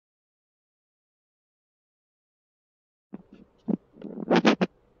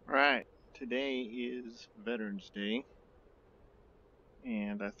Alright, today is Veterans Day,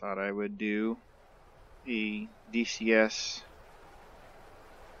 and I thought I would do a DCS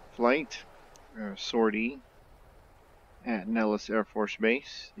flight, sortie, at Nellis Air Force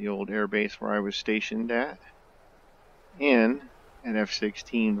Base, the old air base where I was stationed at, in an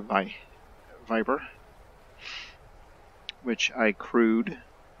F-16 Viper, which I crewed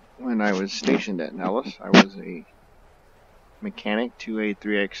when I was stationed at Nellis. I was a mechanic,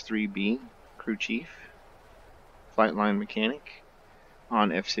 2A3X3B, crew chief, flight line mechanic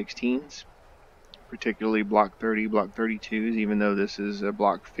on F-16s, particularly Block 30, Block 32s, even though this is a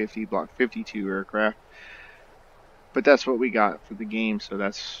Block 50, Block 52 aircraft. But that's what we got for the game, so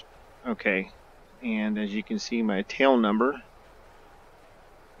that's okay. And as you can see, my tail number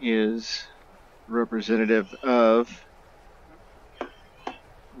is representative of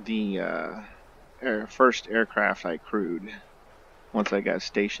the first aircraft I crewed once I got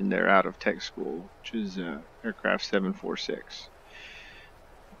stationed there out of tech school, which is aircraft 746.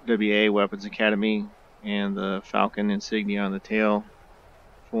 WA Weapons Academy, and the Falcon insignia on the tail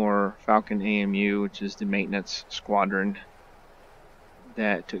for Falcon AMU, which is the maintenance squadron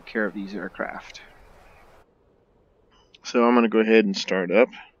that took care of these aircraft. So I'm going to go ahead and start up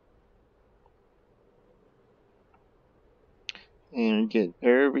and get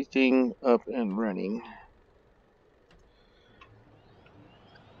everything up and running.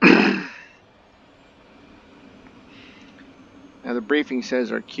 Now the briefing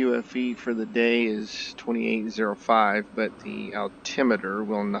says our QFE for the day is 2805, but the altimeter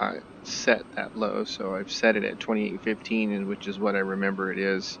will not set that low, so I've set it at 2815, and which is what I remember it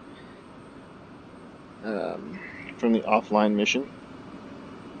is from the offline mission.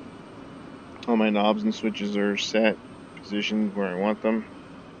 All my knobs and switches are set, positioned where I want them,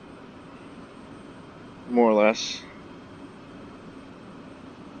 more or less.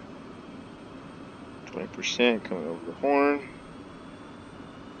 20% coming over the horn.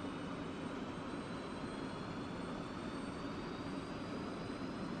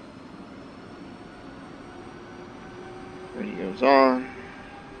 Radio's on.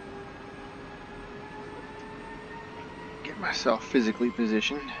 Get myself physically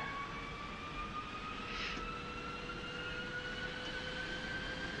positioned.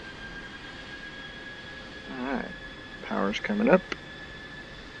 Alright, power's coming up.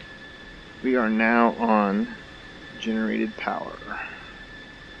 We are now on generated power.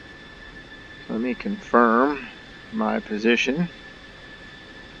 So let me confirm my position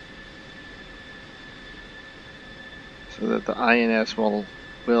so that the INS will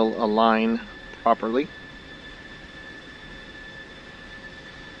align properly.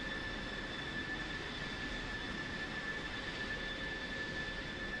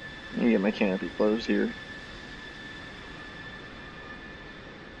 Let me get my canopy closed here.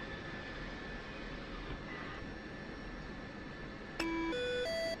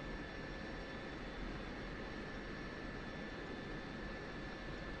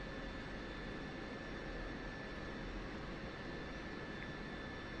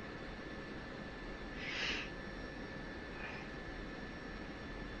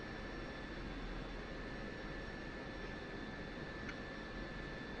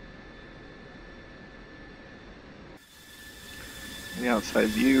 The outside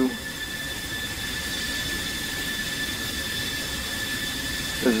view.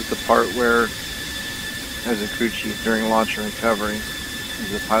 This is the part where, as a crew chief during launch and recovery,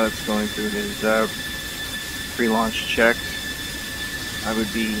 as the pilot's going through his pre-launch checks, I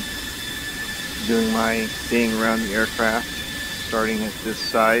would be doing my thing around the aircraft, starting at this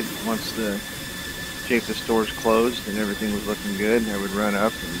side. Once the JPIS doors closed and everything was looking good, I would run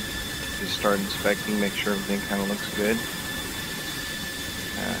up and just start inspecting, make sure everything kind of looks good.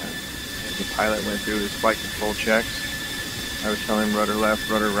 As the pilot went through his flight control checks, I would tell him rudder left,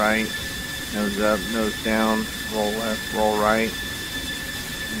 rudder right, nose up, nose down, roll left, roll right,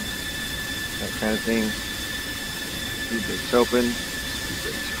 that kind of thing. Two brakes open, two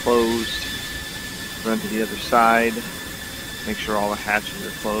brakes closed, run to the other side, make sure all the hatches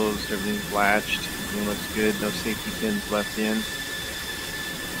are closed, everything's latched, everything looks good, no safety pins left in.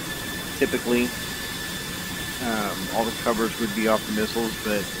 Typically, all the covers would be off the missiles,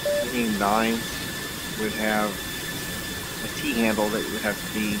 but the AIM-9s would have a T-handle that would have to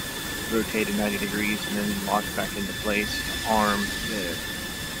be rotated 90 degrees and then locked back into place to arm the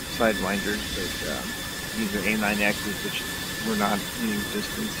sidewinders. But these are AIM-9Xs, which were not in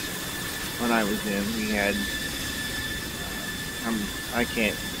existence when I was in. We had, I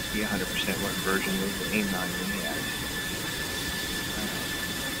can't be 100% what version of the AIM-9 we had.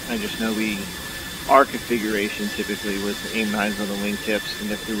 I just know we our configuration typically was the AIM-9s on the wingtips,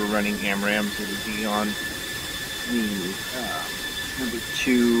 and if we were running AMRAMs, it would be on the number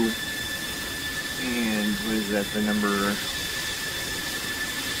 2, and what is that, the number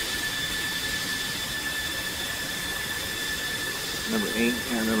 8,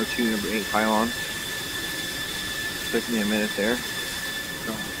 yeah, number 2, number 8 pylons. Took me a minute there.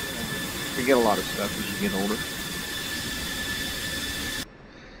 So, forget a lot of stuff as you get older.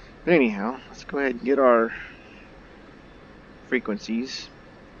 But anyhow, let's go ahead and get our frequencies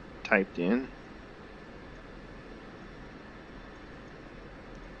typed in.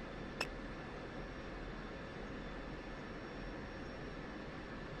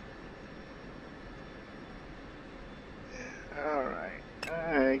 Alright,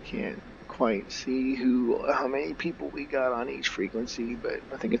 I can't quite see how many people we got on each frequency, but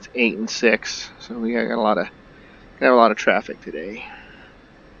I think it's 8 and 6, so we got a lot of traffic today.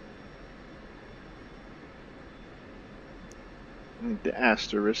 I think the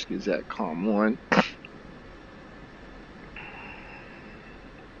asterisk is at COM 1.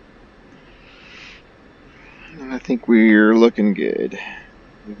 And I think we're looking good.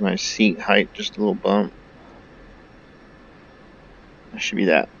 Give my seat height just a little bump. That should be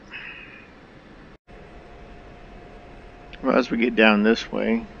that. Well, as we get down this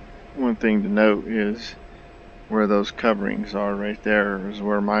way, one thing to note is where those coverings are. Right there is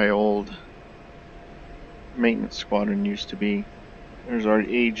where my old maintenance squadron used to be. There's our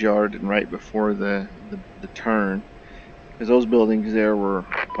age yard, and right before the turn, because those buildings there were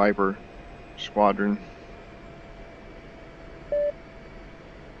Viper squadron.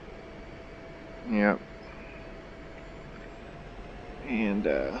 Yep. And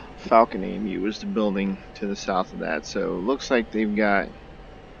Falcon AMU was the building to the south of that. So it looks like they've got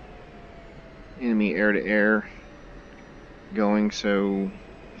enemy air-to-air going. So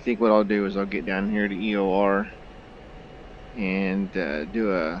I think what I'll do is I'll get down here to EOR and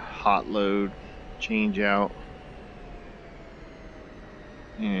do a hot load change out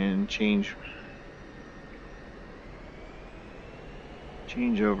and change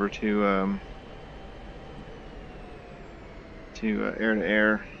over to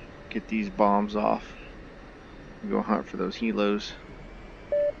air-to-air, get these bombs off, and go hunt for those helos.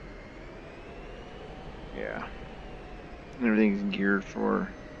 Yeah, and everything's geared for.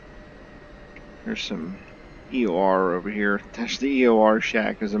 There's some EOR over here. That's the EOR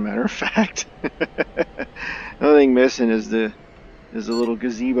shack, as a matter of fact. The only thing missing is the little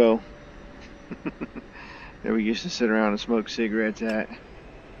gazebo that we used to sit around and smoke cigarettes at.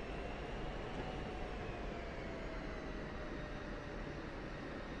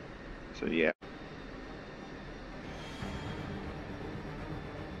 So yeah.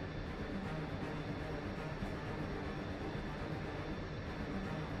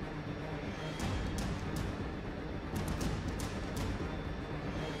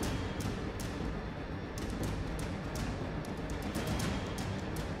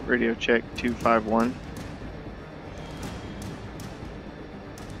 Radio check 251.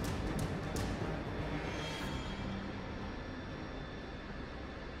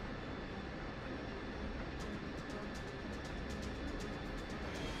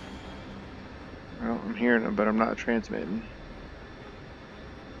 Well, I'm hearing them, but I'm not transmitting.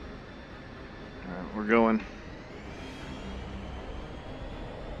 Alright, we're going.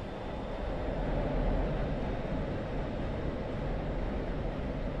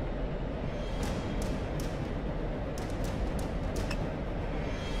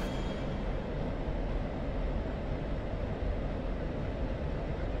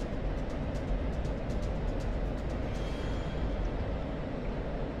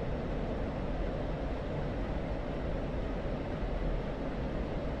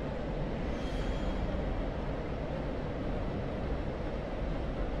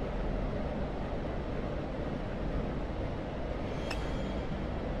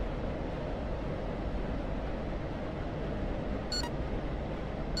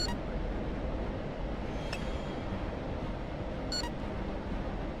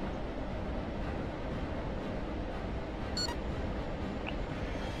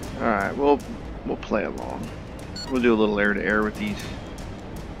 Alright, we'll play along. We'll do a little air-to-air with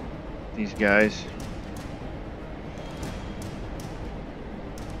these guys.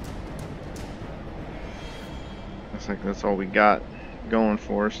 Looks like that's all we got going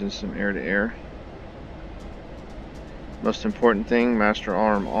for us is some air-to-air. Most important thing, master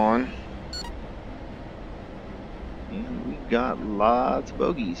arm on. And we've got lots of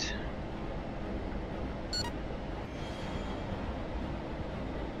bogeys.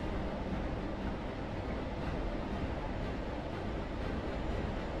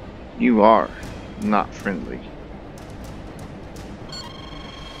 You are. not friendly.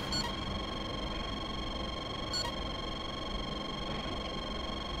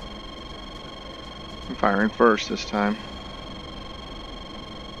 I'm firing first this time.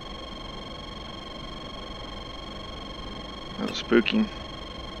 That was spooking.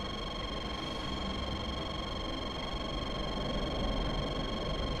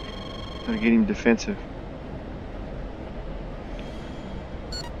 Gotta get him defensive.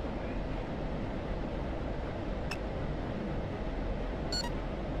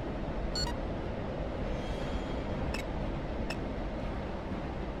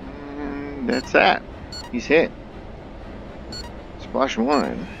 And that's that. He's hit. Splash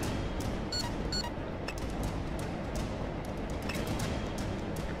one.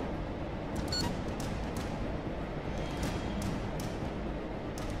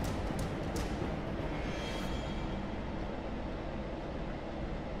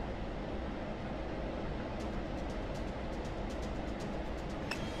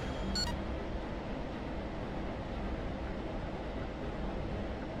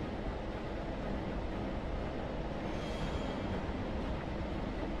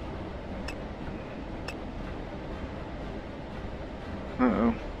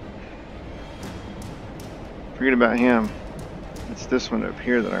 Uh-oh. Forget about him. It's this one up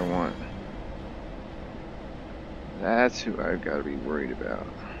here that I want. That's who I've got to be worried about.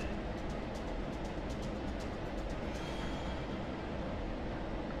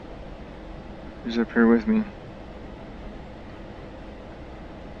 Who's up here with me?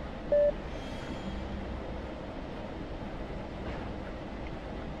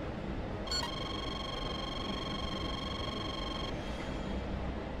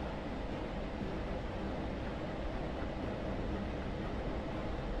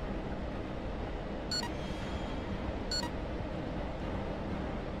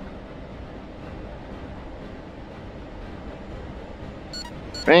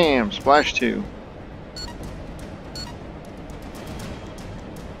 Bam! Splash two.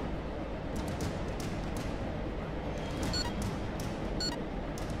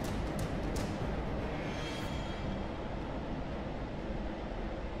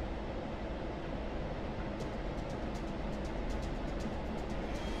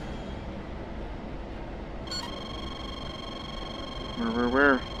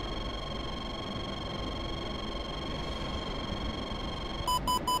 Where?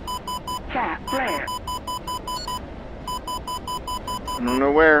 Cat flare. I don't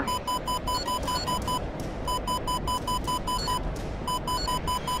know where.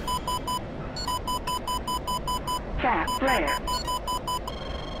 Cat flare.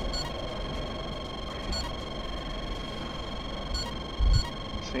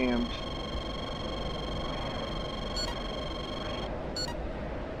 Sam's.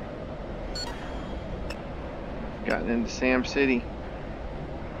 Gotten into Sam City.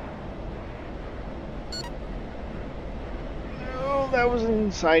 Oh, that was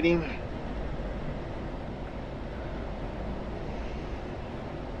inciting.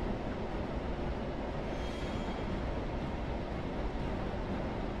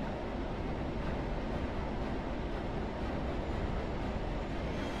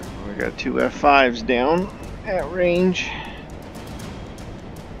 We got two F5s down at range.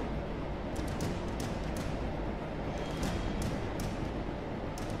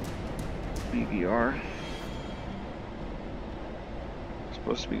 BVR.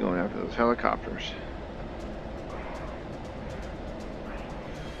 Supposed to be going after those helicopters.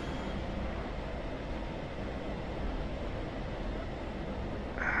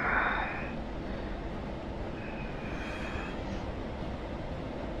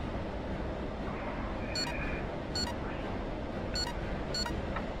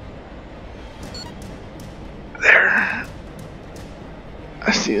 There.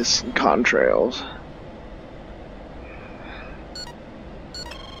 I see us some contrails.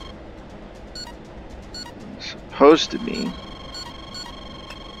 Supposed to be.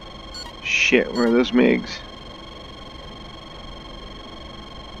 Shit, where are those MiGs?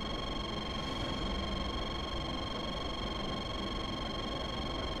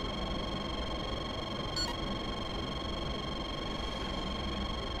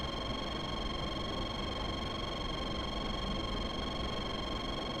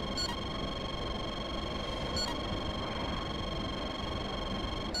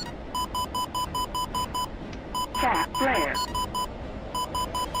 Cat flare.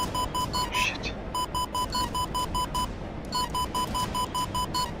 Shit.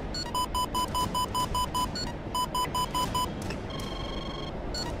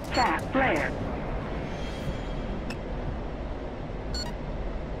 Cat flare.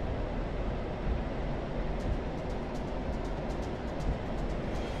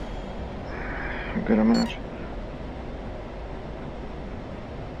 good, I'm out.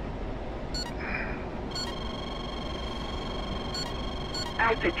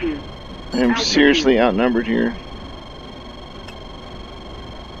 Altitude. I am seriously outnumbered here.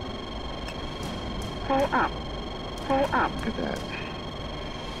 Pull up. Pull up. Look at that.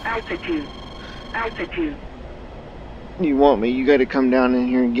 Altitude. Altitude. You want me, you gotta come down in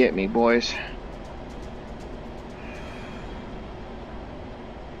here and get me, boys.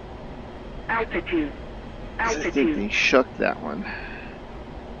 Altitude. I think Altitude. they shucked that one.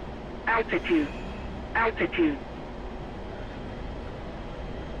 Altitude. Altitude.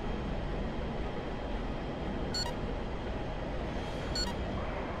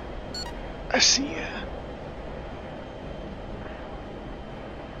 I see ya.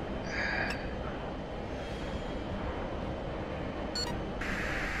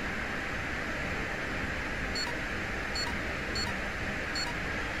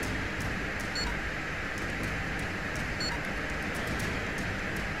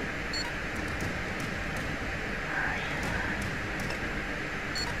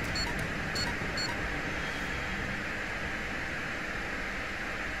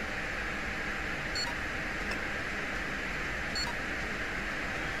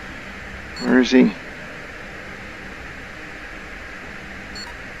 Where is he?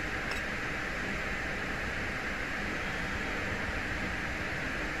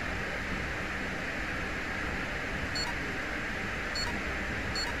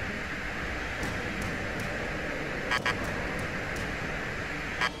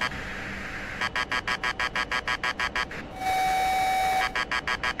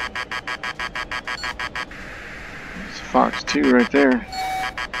 It's Fox 2 right there.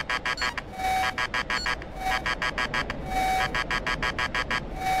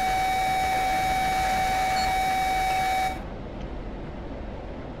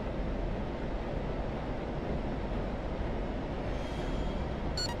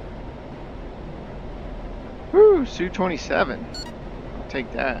 Woo, Su-27. I'll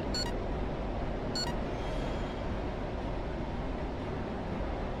take that.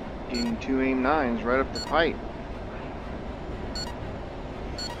 Getting 2 AIM-9s right up the pipe.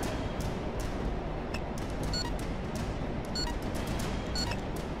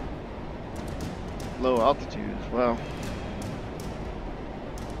 Low altitude as well.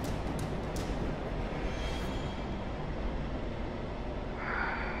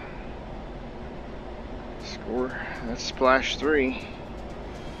 Score, that's splash 3.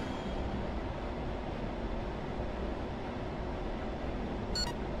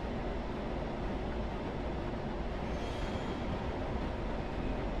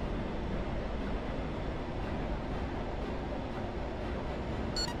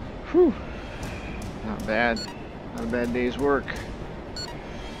 Whew. Not bad. Not a bad day's work.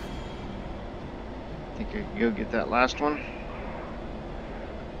 Think I could go get that last one.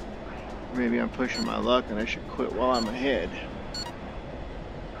 Maybe I'm pushing my luck and I should quit while I'm ahead.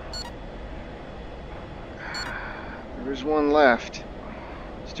 There's one left.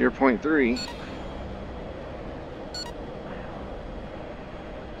 Steer point 3.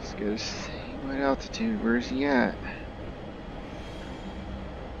 Let's go see what altitude. Where's he at?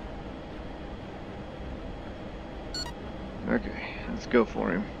 Okay, let's go for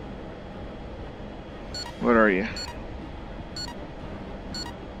him. What are you?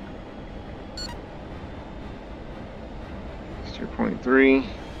 Steer point 3.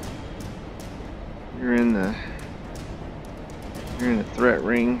 You're in the threat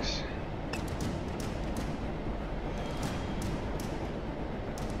rings.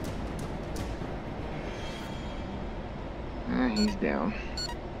 He's down.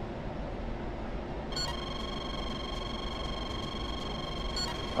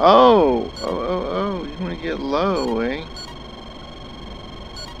 Oh, you want to get low, eh?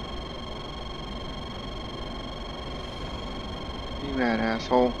 You mad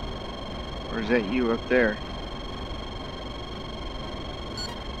asshole. Or is that you up there?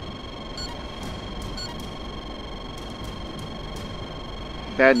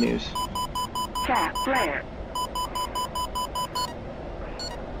 Bad news. Fat flare.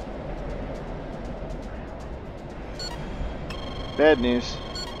 Bad news.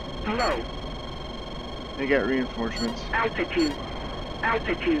 Low. They got reinforcements. Altitude.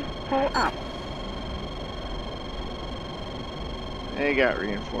 Altitude. Pull up. They got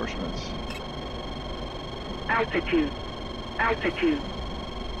reinforcements. Altitude. Altitude.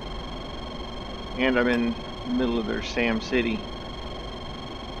 And I'm in the middle of their Sam City.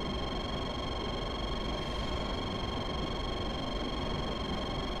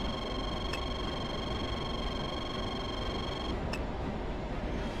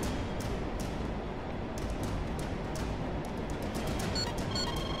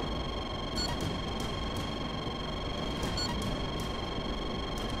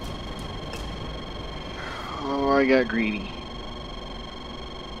 Oh, I got greedy.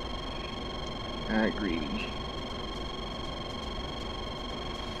 Got greedy.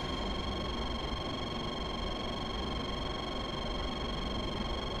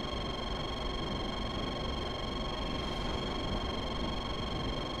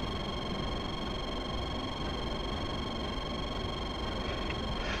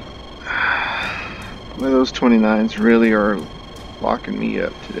 Well, those 29s really are locking me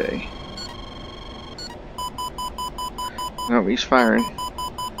up today. Oh, he's firing.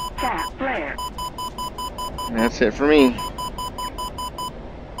 Tap flare. And that's it for me.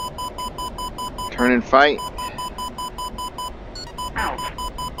 Turn and fight. Out.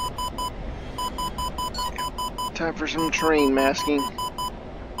 Time for some terrain masking.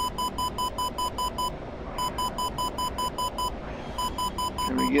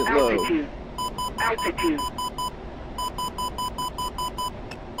 Can we get low? Altitude. Altitude.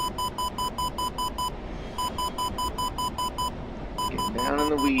 Get down in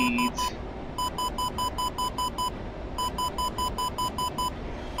the weeds.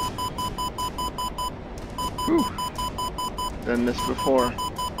 Whew. Done this before.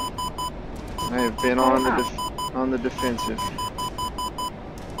 I have been on the defensive.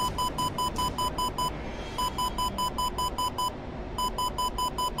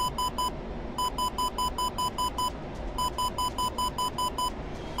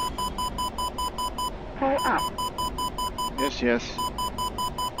 Pull up. Yes, yes.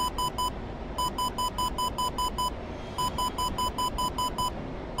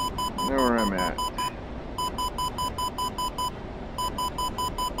 Know where I'm at.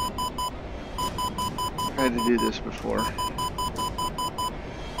 I've had to do this before.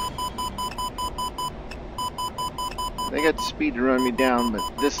 They got the speed to run me down, but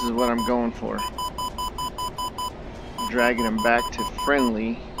this is what I'm going for. Dragging them back to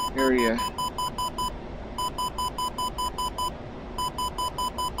friendly area.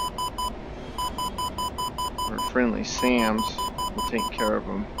 Or friendly Sam's will take care of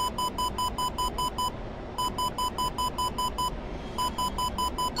them.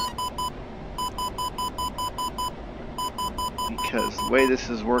 Because the way this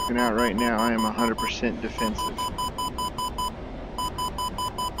is working out right now, I am 100% defensive.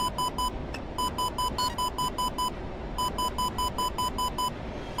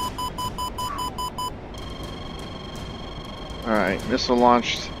 Alright, missile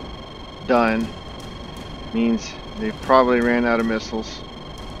launched, done. Means they probably ran out of missiles.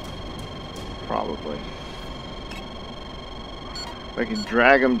 Probably. If I can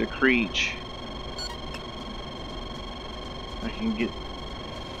drag them to Creech, I can get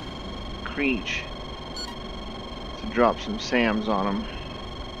Creech to drop some SAMs on them.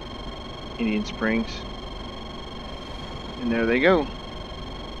 Indian Springs. And there they go.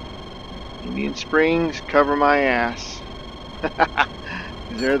 Indian Springs, cover my ass.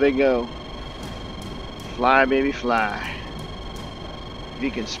 There they go. Fly, baby, fly. If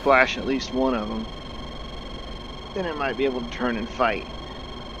you can splash at least one of them, then I might be able to turn and fight.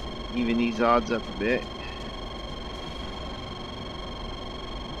 Even these odds up a bit.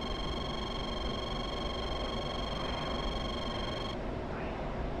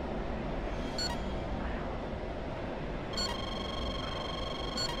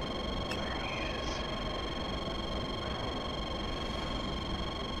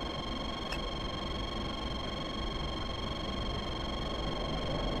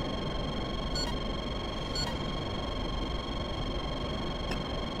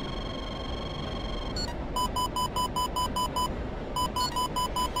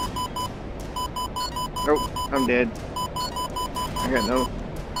 Nope, I'm dead. I got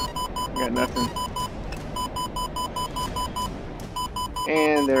nothing.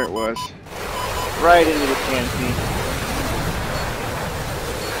 And there it was. Right into the canopy.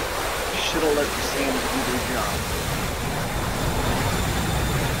 Should have let the SAMs do their job.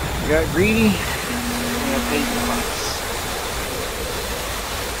 Got greedy, and I paid the price.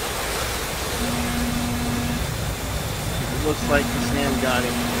 It looks like the SAM got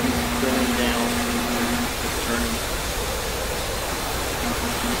him. He's going down. Turning.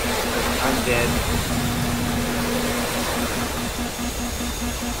 I'm dead.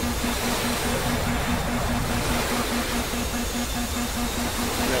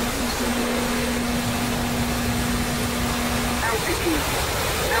 Altitude.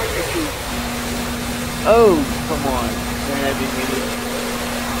 Altitude. Oh, come on. That idiot.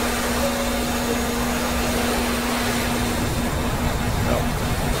 Oh.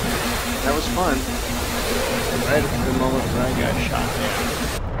 That was fun. Right at the moment where I got shot down.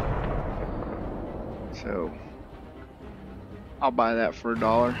 So, I'll buy that for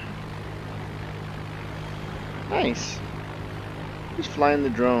 $1. Nice. He's flying the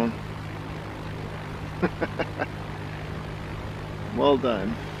drone. Well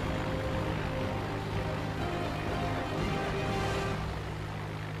done.